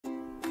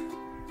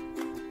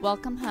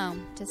Welcome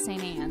home to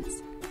St.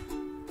 Anne's.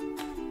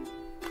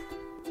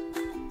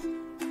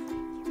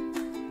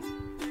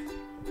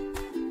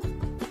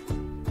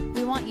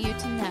 We want you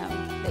to know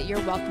that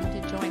you're welcome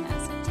to join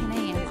us at 10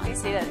 a.m. on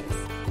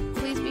Sundays.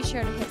 Please be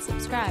sure to hit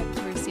subscribe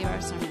to receive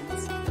our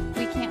sermons.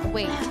 We can't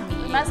wait to meet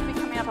you. We must be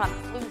coming up on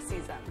flu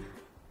season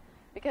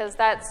because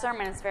that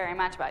sermon is very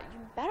much about you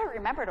better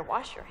remember to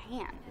wash your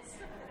hands.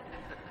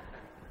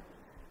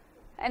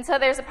 And so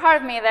there's a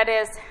part of me that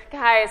is,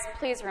 guys,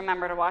 please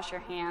remember to wash your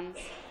hands.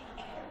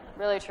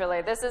 Really,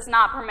 truly. This is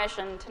not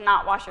permission to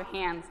not wash your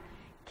hands.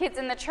 Kids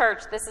in the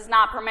church, this is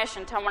not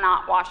permission to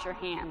not wash your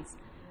hands.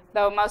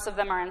 Though most of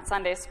them are in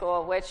Sunday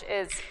school, which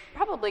is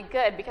probably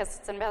good because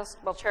it's an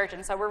Episcopal Church.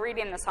 And so we're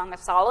reading the Song of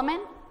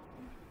Solomon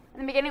in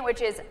the beginning,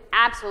 which is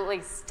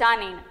absolutely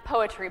stunning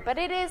poetry. But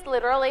it is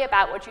literally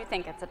about what you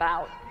think it's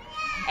about.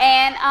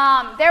 And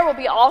there will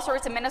be all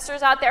sorts of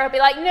ministers out there who'll be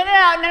like,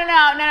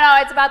 no,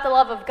 it's about the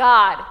love of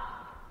God.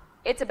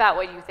 It's about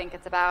what you think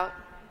it's about.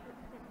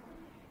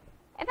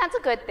 And that's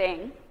a good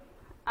thing,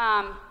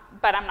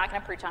 but I'm not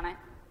going to preach on it.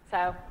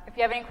 So if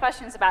you have any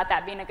questions about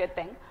that being a good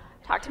thing,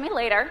 talk to me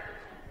later.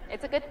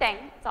 It's a good thing.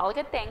 It's all a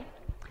good thing.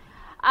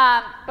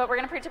 But we're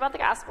going to preach about the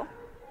gospel,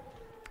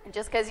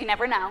 just because you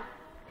never know.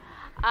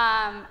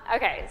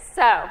 Okay,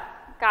 so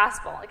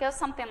gospel. It goes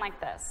something like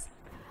this.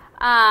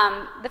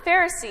 The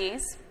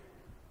Pharisees,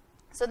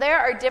 so there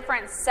are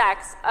different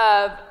sects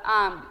of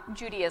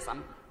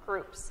Judaism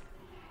groups.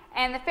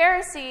 And the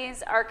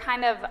Pharisees are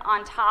kind of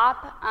on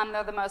top.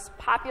 They're the most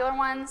popular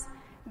ones.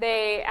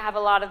 They have a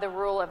lot of the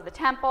rule of the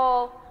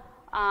temple.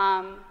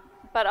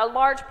 But a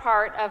large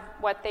part of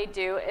what they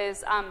do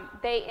is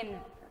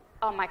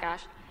oh my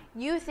gosh,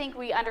 you think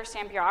we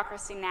understand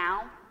bureaucracy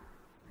now?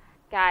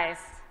 Guys,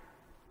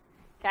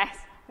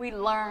 we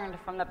learned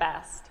from the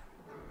best.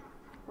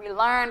 We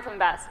learned from the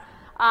best.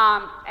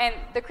 And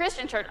the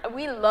Christian church,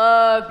 we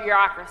love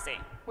bureaucracy.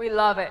 We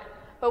love it.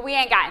 But we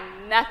ain't got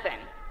nothing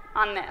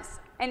on this.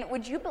 And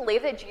would you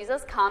believe that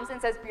Jesus comes and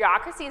says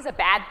bureaucracy is a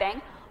bad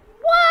thing?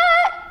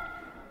 What?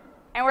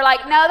 And we're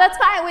like, no, that's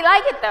fine. We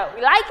like it, though.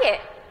 We like it.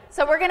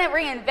 So we're going to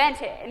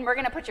reinvent it, and we're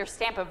going to put your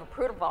stamp of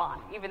approval on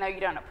it, even though you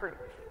don't approve.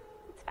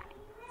 It's fine.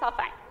 It's all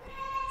fine.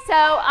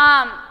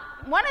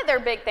 So one of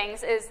their big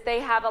things is they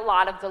have a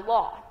lot of the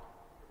law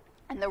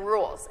and the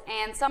rules.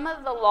 And some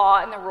of the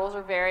law and the rules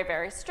are very,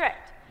 very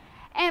strict.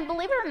 And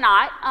believe it or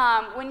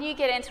not, when you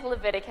get into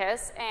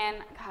Leviticus, and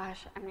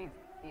gosh, I mean,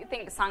 you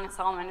think the Song of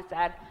Solomon is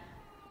bad.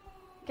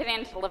 Getting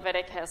into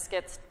Leviticus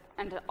gets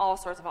into all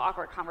sorts of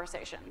awkward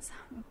conversations.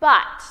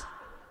 But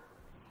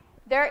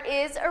there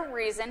is a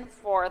reason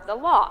for the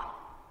law.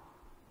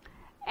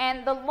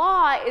 And the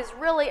law is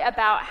really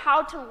about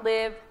how to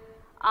live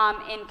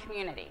in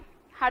community,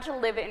 how to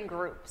live in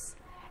groups.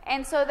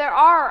 And so there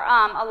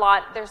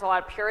are there's a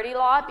lot of purity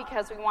law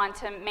because we want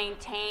to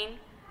maintain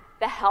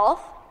the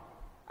health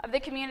of the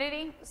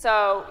community.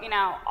 So,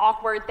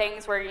 awkward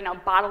things where,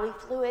 bodily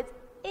fluids,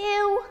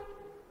 ew,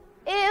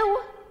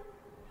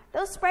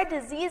 those spread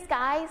disease,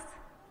 guys,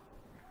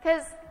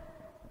 because,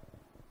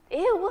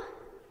 ew.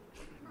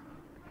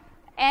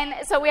 And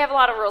so we have a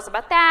lot of rules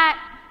about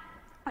that.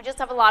 We just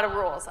have a lot of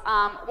rules.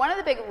 One of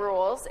the big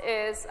rules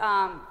is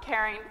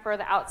caring for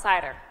the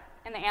outsider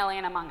and the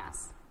alien among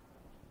us.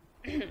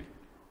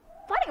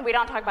 Funny we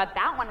don't talk about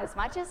that one as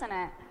much, isn't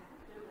it?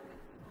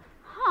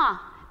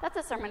 That's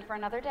a sermon for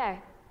another day.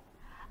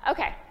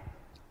 Okay,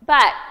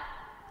 but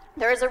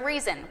there is a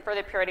reason for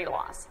the purity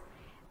laws.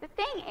 The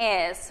thing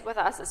is, with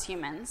us as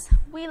humans,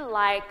 we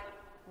like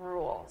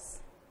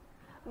rules.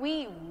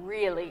 We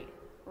really,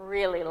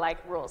 really like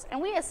rules.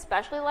 And we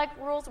especially like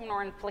rules when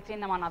we're inflicting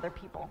them on other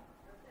people.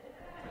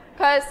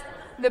 Because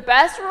the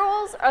best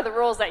rules are the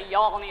rules that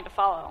y'all need to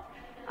follow.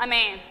 I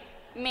mean,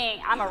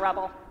 me, I'm a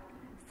rebel,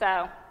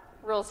 so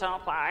rules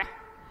don't apply.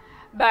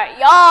 But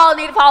y'all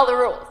need to follow the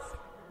rules.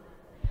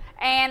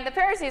 And the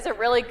Pharisees are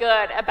really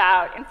good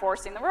about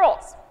enforcing the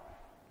rules.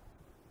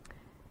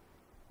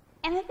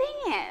 And the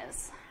thing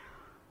is,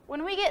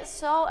 when we get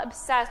so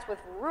obsessed with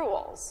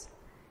rules,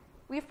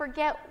 we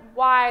forget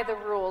why the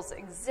rules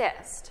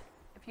exist.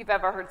 If you've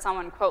ever heard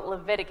someone quote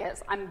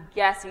Leviticus, I'm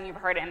guessing you've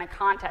heard it in a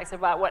context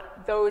about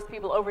what those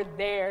people over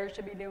there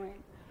should be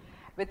doing.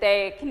 But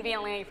they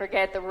conveniently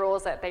forget the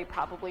rules that they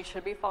probably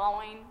should be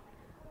following.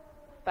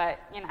 But,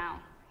 he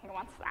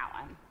wants that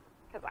one,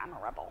 because I'm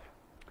a rebel.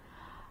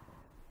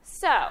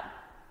 So,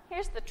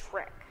 here's the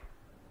trick.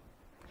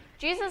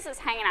 Jesus is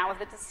hanging out with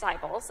the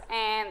disciples,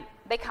 and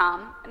they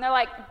come, and they're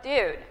like,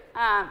 dude,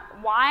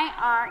 why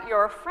aren't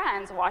your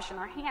friends washing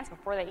their hands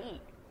before they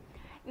eat?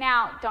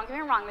 Now, don't get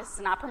me wrong, this is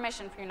not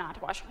permission for you not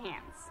to wash your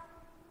hands.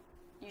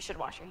 You should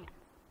wash your hands.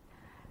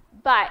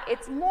 But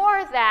it's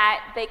more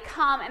that they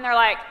come, and they're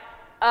like,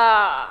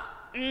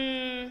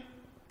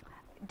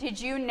 did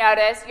you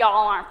notice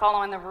y'all aren't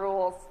following the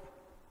rules?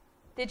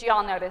 Did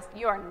y'all notice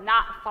you are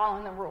not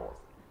following the rules?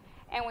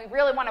 And we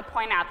really want to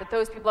point out that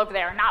those people over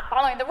there are not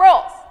following the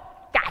rules.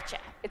 Gotcha.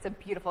 It's a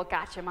beautiful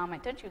gotcha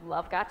moment. Don't you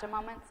love gotcha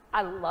moments?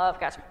 I love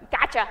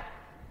gotcha.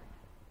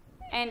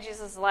 And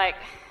Jesus is like,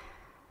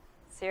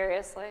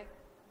 seriously?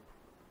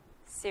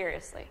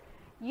 Seriously.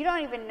 You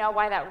don't even know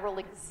why that rule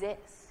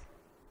exists.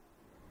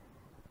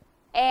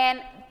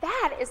 And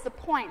that is the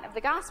point of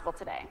the gospel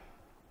today.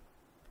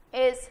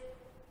 Is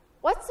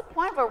what's the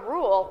point of a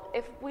rule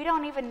if we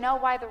don't even know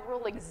why the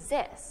rule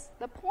exists?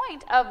 The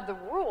point of the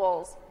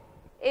rules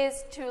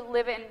is to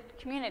live in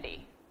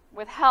community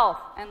with health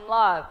and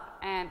love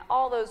and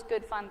all those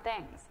good, fun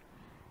things.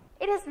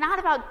 It is not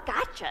about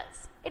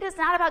gotchas. It is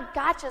not about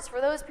gotchas for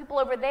those people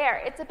over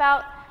there. It's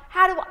about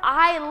how do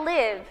I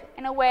live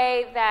in a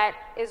way that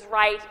is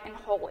right and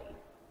holy.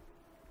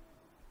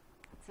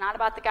 It's not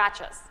about the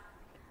gotchas.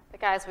 But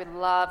guys, we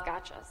love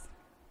gotchas.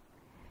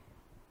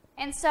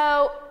 And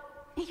so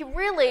he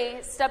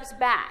really steps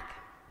back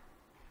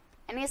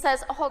and he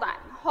says, oh,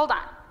 hold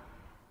on.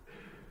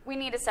 We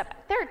need to step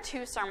back. There are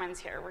two sermons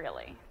here,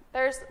 really.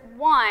 There's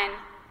one,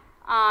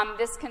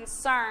 this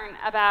concern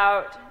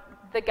about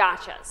the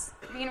gotchas,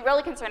 being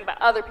really concerned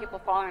about other people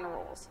following the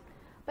rules.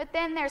 But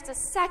then there's the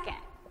second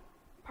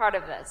part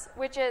of this,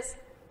 which is,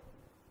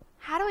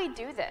 how do we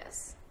do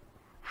this?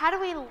 How do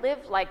we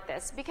live like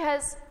this?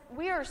 Because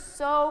we are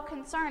so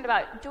concerned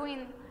about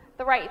doing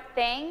the right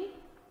thing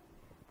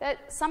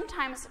that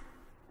sometimes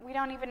we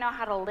don't even know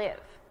how to live.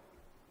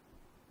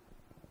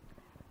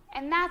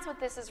 And that's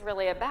what this is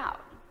really about.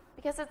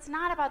 Because it's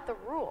not about the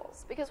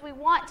rules. Because we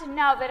want to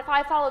know that if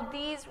I follow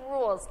these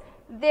rules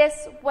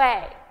this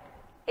way,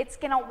 it's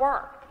going to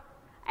work.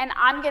 And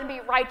I'm going to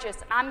be righteous,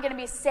 and I'm going to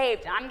be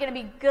saved, and I'm going to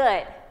be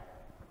good.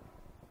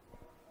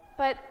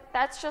 But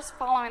that's just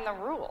following the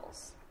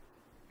rules.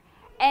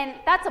 And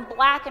that's a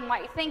black and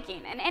white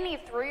thinking. And any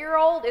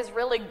 3-year-old is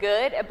really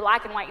good at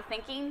black and white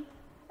thinking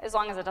as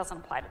long as it doesn't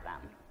apply to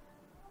them.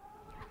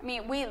 I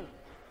mean, we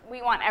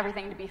want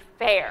everything to be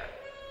fair.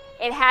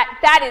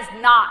 That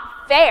is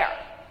not fair.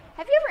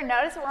 Have you ever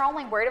noticed that we're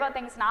only worried about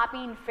things not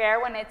being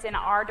fair when it's in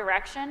our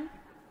direction?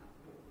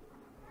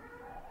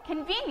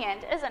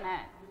 Convenient, isn't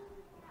it?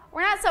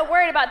 We're not so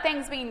worried about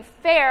things being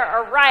fair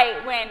or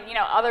right when,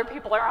 other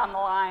people are on the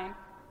line.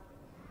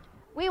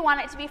 We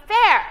want it to be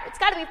fair. It's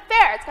got to be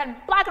fair. It's got to be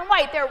black and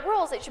white. There are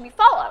rules that should be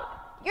followed.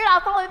 You're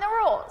not following the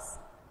rules.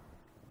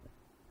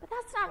 But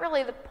that's not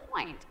really the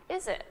point,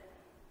 is it?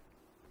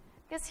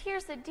 Because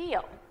here's the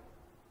deal.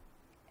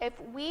 If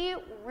we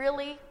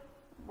really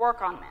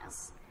work on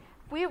this,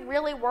 if we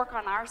really work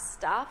on our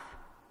stuff,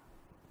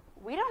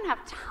 we don't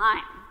have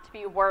time to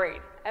be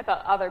worried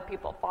about other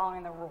people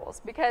following the rules.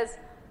 Because,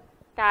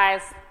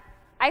 guys,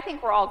 I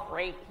think we're all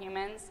great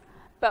humans,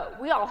 but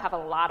we all have a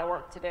lot of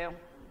work to do.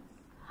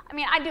 I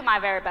mean, I do my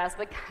very best,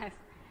 but guys,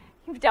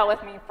 you've dealt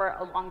with me for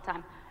a long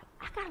time.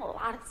 I've got a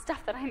lot of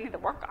stuff that I need to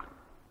work on.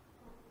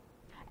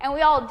 And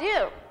we all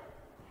do.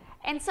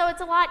 And so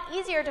it's a lot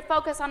easier to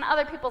focus on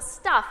other people's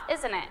stuff,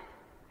 isn't it?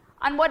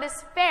 On what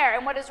is fair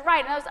and what is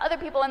right, and those other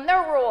people and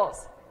their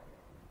rules.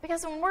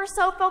 Because when we're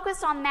so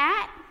focused on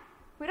that,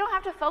 we don't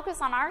have to focus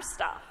on our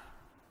stuff.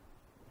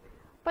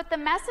 But the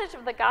message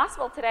of the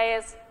gospel today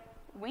is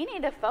we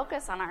need to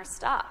focus on our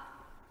stuff.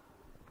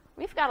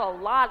 We've got a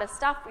lot of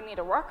stuff we need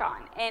to work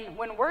on. And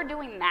when we're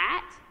doing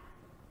that,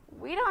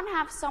 we don't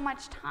have so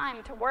much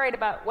time to worry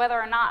about whether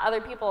or not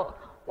other people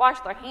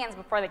washed their hands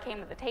before they came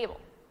to the table.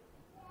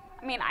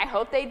 I mean, I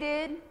hope they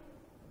did,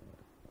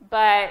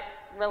 but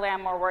really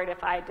I'm more worried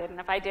if I didn't.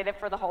 If I did it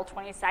for the whole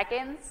 20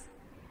 seconds,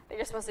 that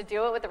you're supposed to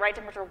do it with the right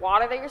temperature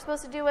water that you're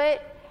supposed to do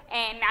it,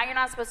 and now you're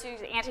not supposed to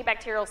use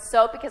antibacterial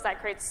soap because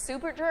that creates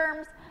super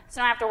germs,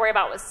 so I don't have to worry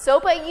about what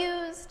soap I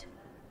used.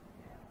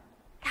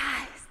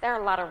 Guys, there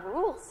are a lot of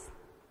rules.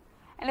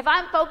 And if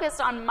I'm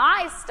focused on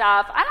my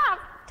stuff, I don't have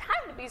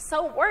time to be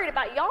so worried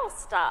about y'all's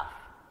stuff.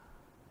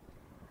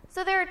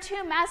 So there are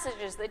two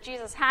messages that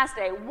Jesus has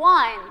today.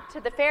 One, to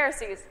the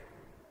Pharisees,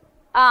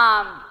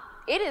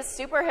 it is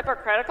super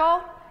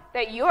hypocritical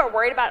that you are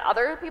worried about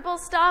other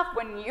people's stuff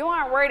when you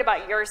aren't worried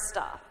about your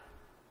stuff.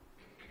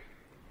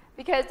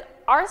 Because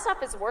our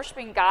stuff is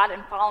worshiping God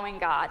and following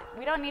God.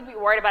 We don't need to be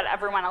worried about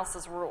everyone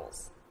else's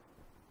rules.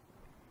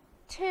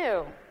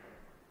 Two,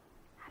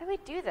 how do we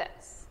do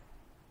this?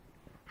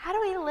 How do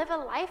we live a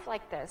life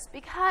like this?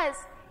 Because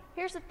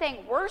here's the thing,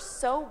 we're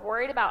so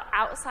worried about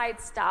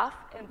outside stuff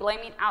and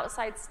blaming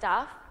outside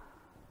stuff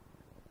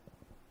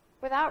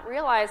without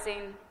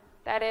realizing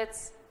that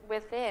it's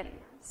within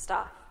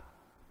stuff.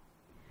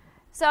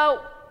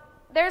 So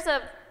there's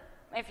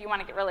if you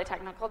want to get really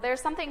technical, there's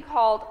something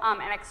called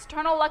an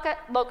external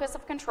locus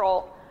of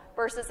control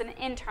versus an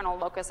internal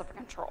locus of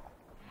control.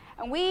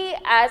 And we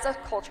as a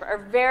culture are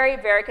very,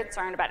 very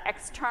concerned about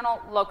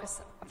external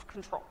locus of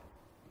control.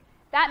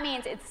 That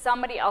means it's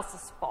somebody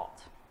else's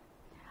fault.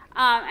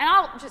 And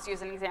I'll just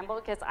use an example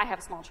because I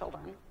have small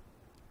children,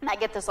 and I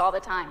get this all the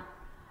time.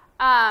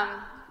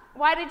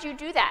 Why did you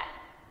do that?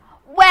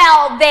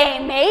 Well, they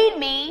made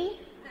me.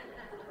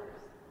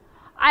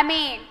 I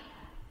mean,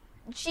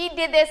 she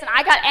did this, and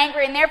I got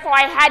angry, and therefore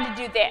I had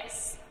to do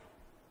this.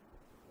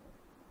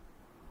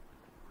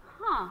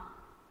 Huh.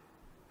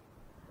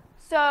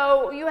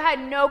 So you had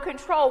no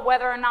control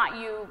whether or not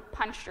you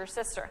punched your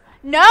sister.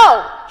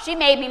 No, she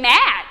made me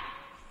mad.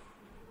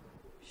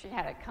 She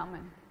had it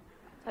coming,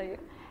 I'll tell you.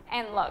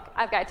 And look,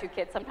 I've got 2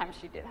 kids. Sometimes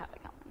she did have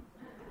it coming.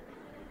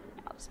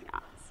 I'll just be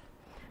honest.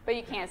 But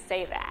you can't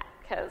say that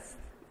because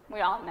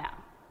we all know.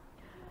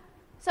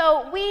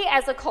 So we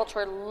as a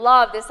culture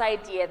love this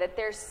idea that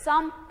there's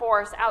some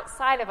force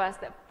outside of us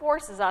that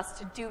forces us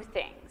to do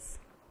things.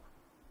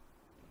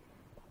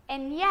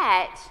 And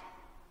yet,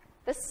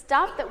 the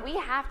stuff that we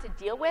have to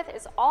deal with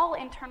is all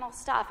internal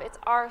stuff. It's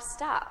our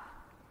stuff.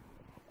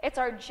 It's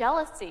our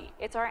jealousy.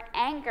 It's our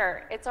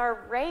anger. It's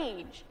our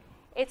rage.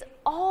 It's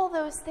all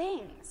those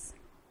things.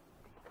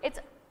 It's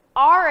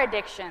our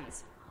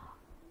addictions,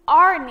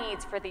 our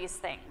needs for these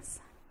things.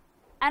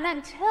 And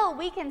until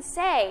we can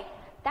say,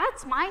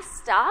 that's my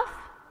stuff,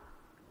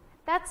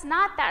 that's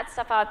not that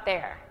stuff out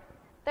there.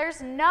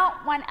 There's no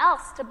one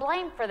else to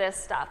blame for this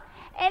stuff.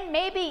 And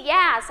maybe,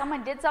 yeah,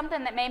 someone did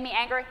something that made me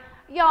angry.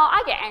 Y'all,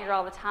 I get angry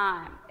all the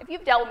time. If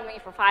you've dealt with me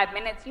for 5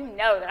 minutes, you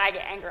know that I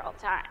get angry all the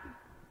time.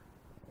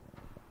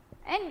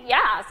 And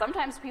yeah,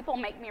 sometimes people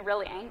make me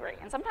really angry.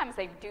 And sometimes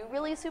they do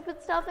really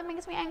stupid stuff that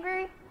makes me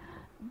angry.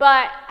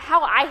 But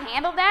how I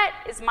handle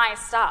that is my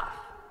stuff.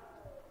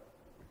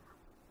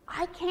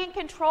 I can't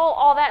control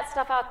all that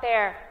stuff out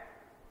there.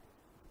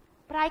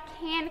 But I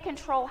can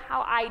control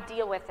how I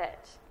deal with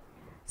it.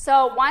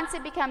 So once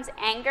it becomes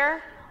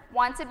anger,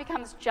 once it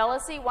becomes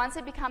jealousy, once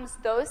it becomes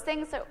those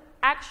things that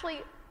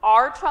actually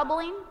are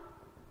troubling,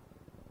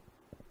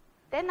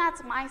 then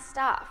that's my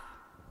stuff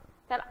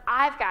that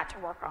I've got to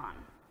work on.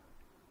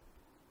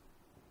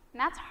 And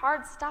that's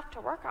hard stuff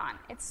to work on.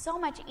 It's so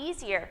much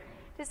easier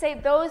to say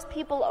those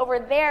people over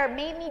there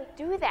made me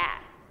do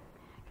that.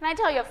 Can I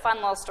tell you a fun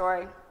little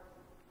story?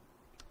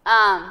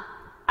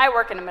 I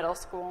work in a middle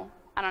school.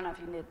 I don't know if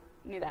you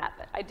knew that,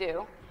 but I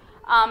do.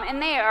 And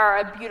they are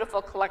a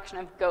beautiful collection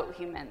of goat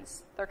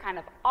humans. They're kind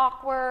of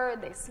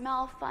awkward. They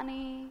smell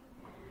funny.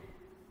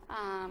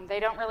 They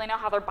don't really know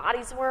how their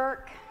bodies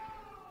work.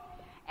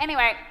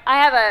 Anyway, I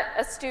have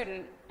a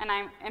student, and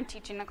I am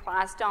teaching a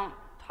class. Don't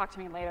talk to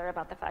me later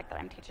about the fact that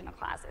I'm teaching a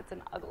class. It's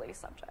an ugly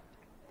subject.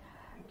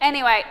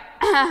 Anyway,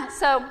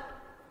 so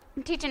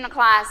I'm teaching a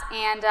class,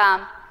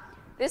 and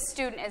this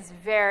student is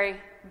very,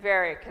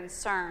 very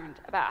concerned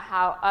about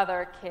how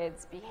other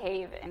kids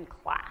behave in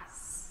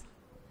class.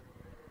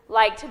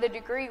 Like to the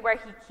degree where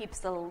he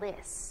keeps a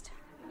list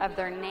of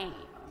their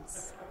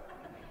names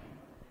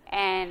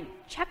and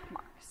check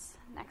marks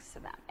next to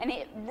them. And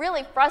it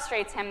really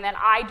frustrates him that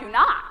I do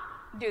not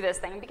do this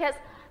thing because,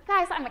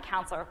 guys, I'm a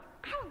counselor.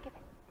 I don't give a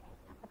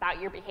damn about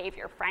your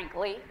behavior,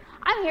 frankly.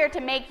 I'm here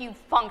to make you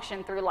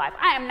function through life.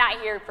 I am not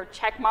here for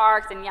check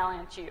marks and yelling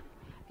at you.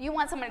 If you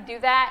want someone to do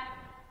that,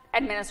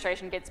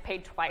 administration gets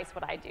paid twice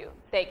what I do.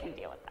 They can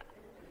deal with that.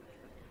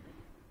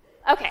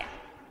 Okay.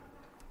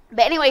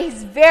 But anyway,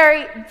 he's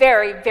very,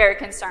 very, very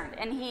concerned.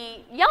 And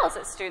he yells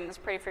at students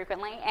pretty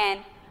frequently.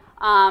 And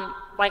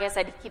like I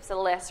said, he keeps a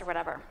list or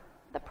whatever.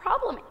 The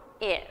problem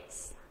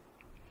is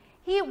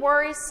he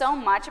worries so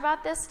much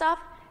about this stuff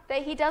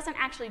that he doesn't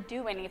actually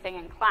do anything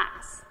in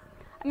class.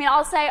 I mean,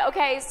 I'll say,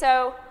 okay,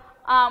 so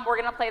we're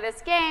going to play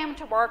this game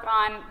to work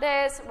on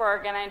this.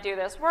 We're going to do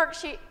this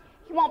worksheet.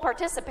 He won't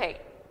participate.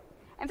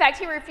 In fact,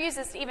 he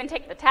refuses to even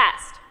take the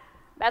test.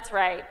 That's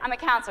right. I'm a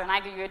counselor, and I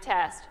give you a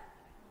test.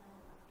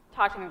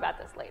 Talk to me about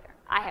this later.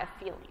 I have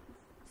feelings,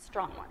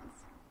 strong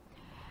ones.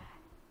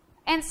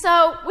 And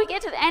so we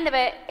get to the end of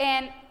it,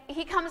 and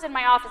he comes in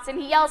my office, and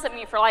he yells at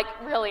me for like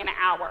really an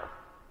hour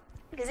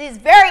because he's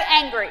very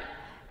angry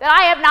that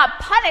I have not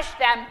punished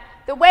them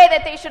the way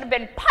that they should have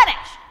been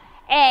punished.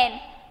 And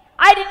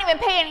I didn't even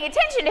pay any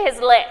attention to his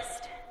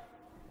list.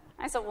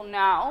 I said, well,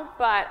 no,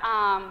 but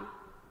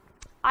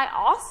I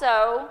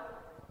also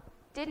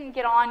didn't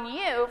get on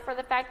you for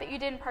the fact that you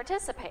didn't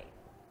participate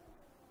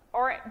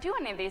or do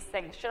any of these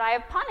things. Should I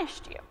have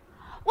punished you?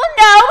 Well,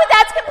 no, but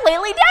that's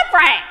completely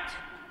different.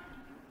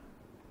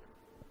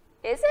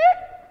 Is it?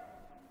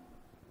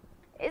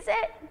 Is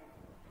it?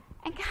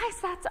 And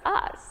guys, that's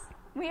us.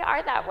 We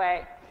are that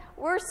way.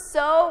 We're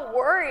so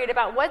worried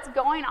about what's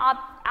going on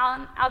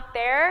out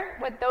there,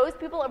 what those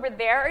people over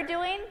there are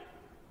doing,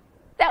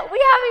 that we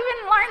haven't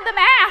even learned the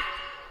math.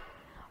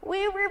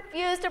 We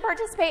refuse to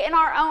participate in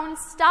our own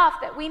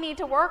stuff that we need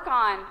to work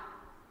on.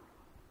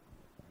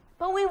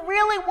 But we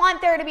really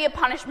want there to be a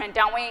punishment,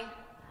 don't we?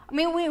 I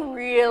mean, we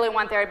really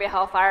want there to be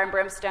hellfire and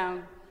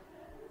brimstone.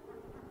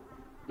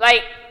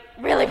 Like,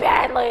 really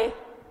badly.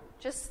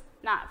 Just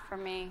not for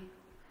me,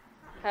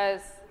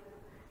 because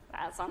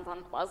that sounds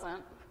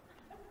unpleasant.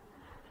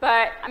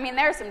 But, I mean,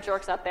 there are some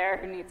jerks out there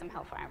who need some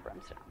hellfire and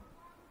brimstone.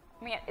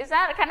 I mean, is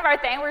that kind of our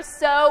thing? We're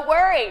so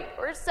worried.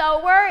 We're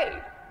so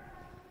worried.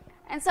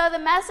 And so the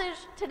message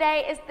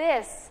today is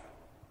this.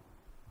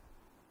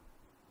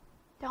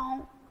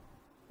 Don't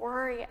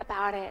worry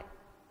about it.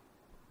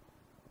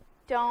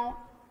 Don't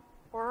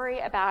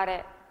worry about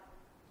it.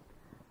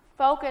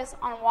 Focus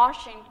on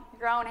washing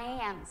your own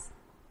hands.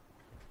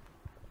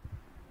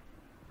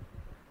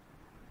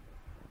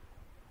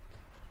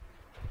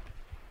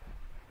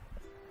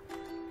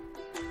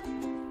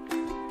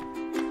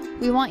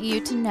 We want you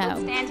to know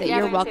that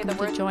you're welcome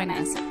to join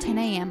us at 10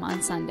 a.m.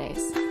 on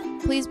Sundays.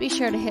 Please be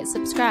sure to hit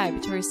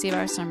subscribe to receive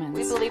our sermons.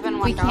 We believe in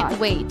one We God, can't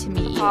wait to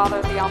meet you.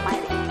 Father, the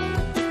Almighty,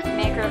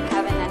 maker of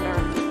heaven and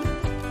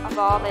earth, of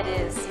all that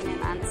is seen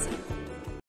and unseen.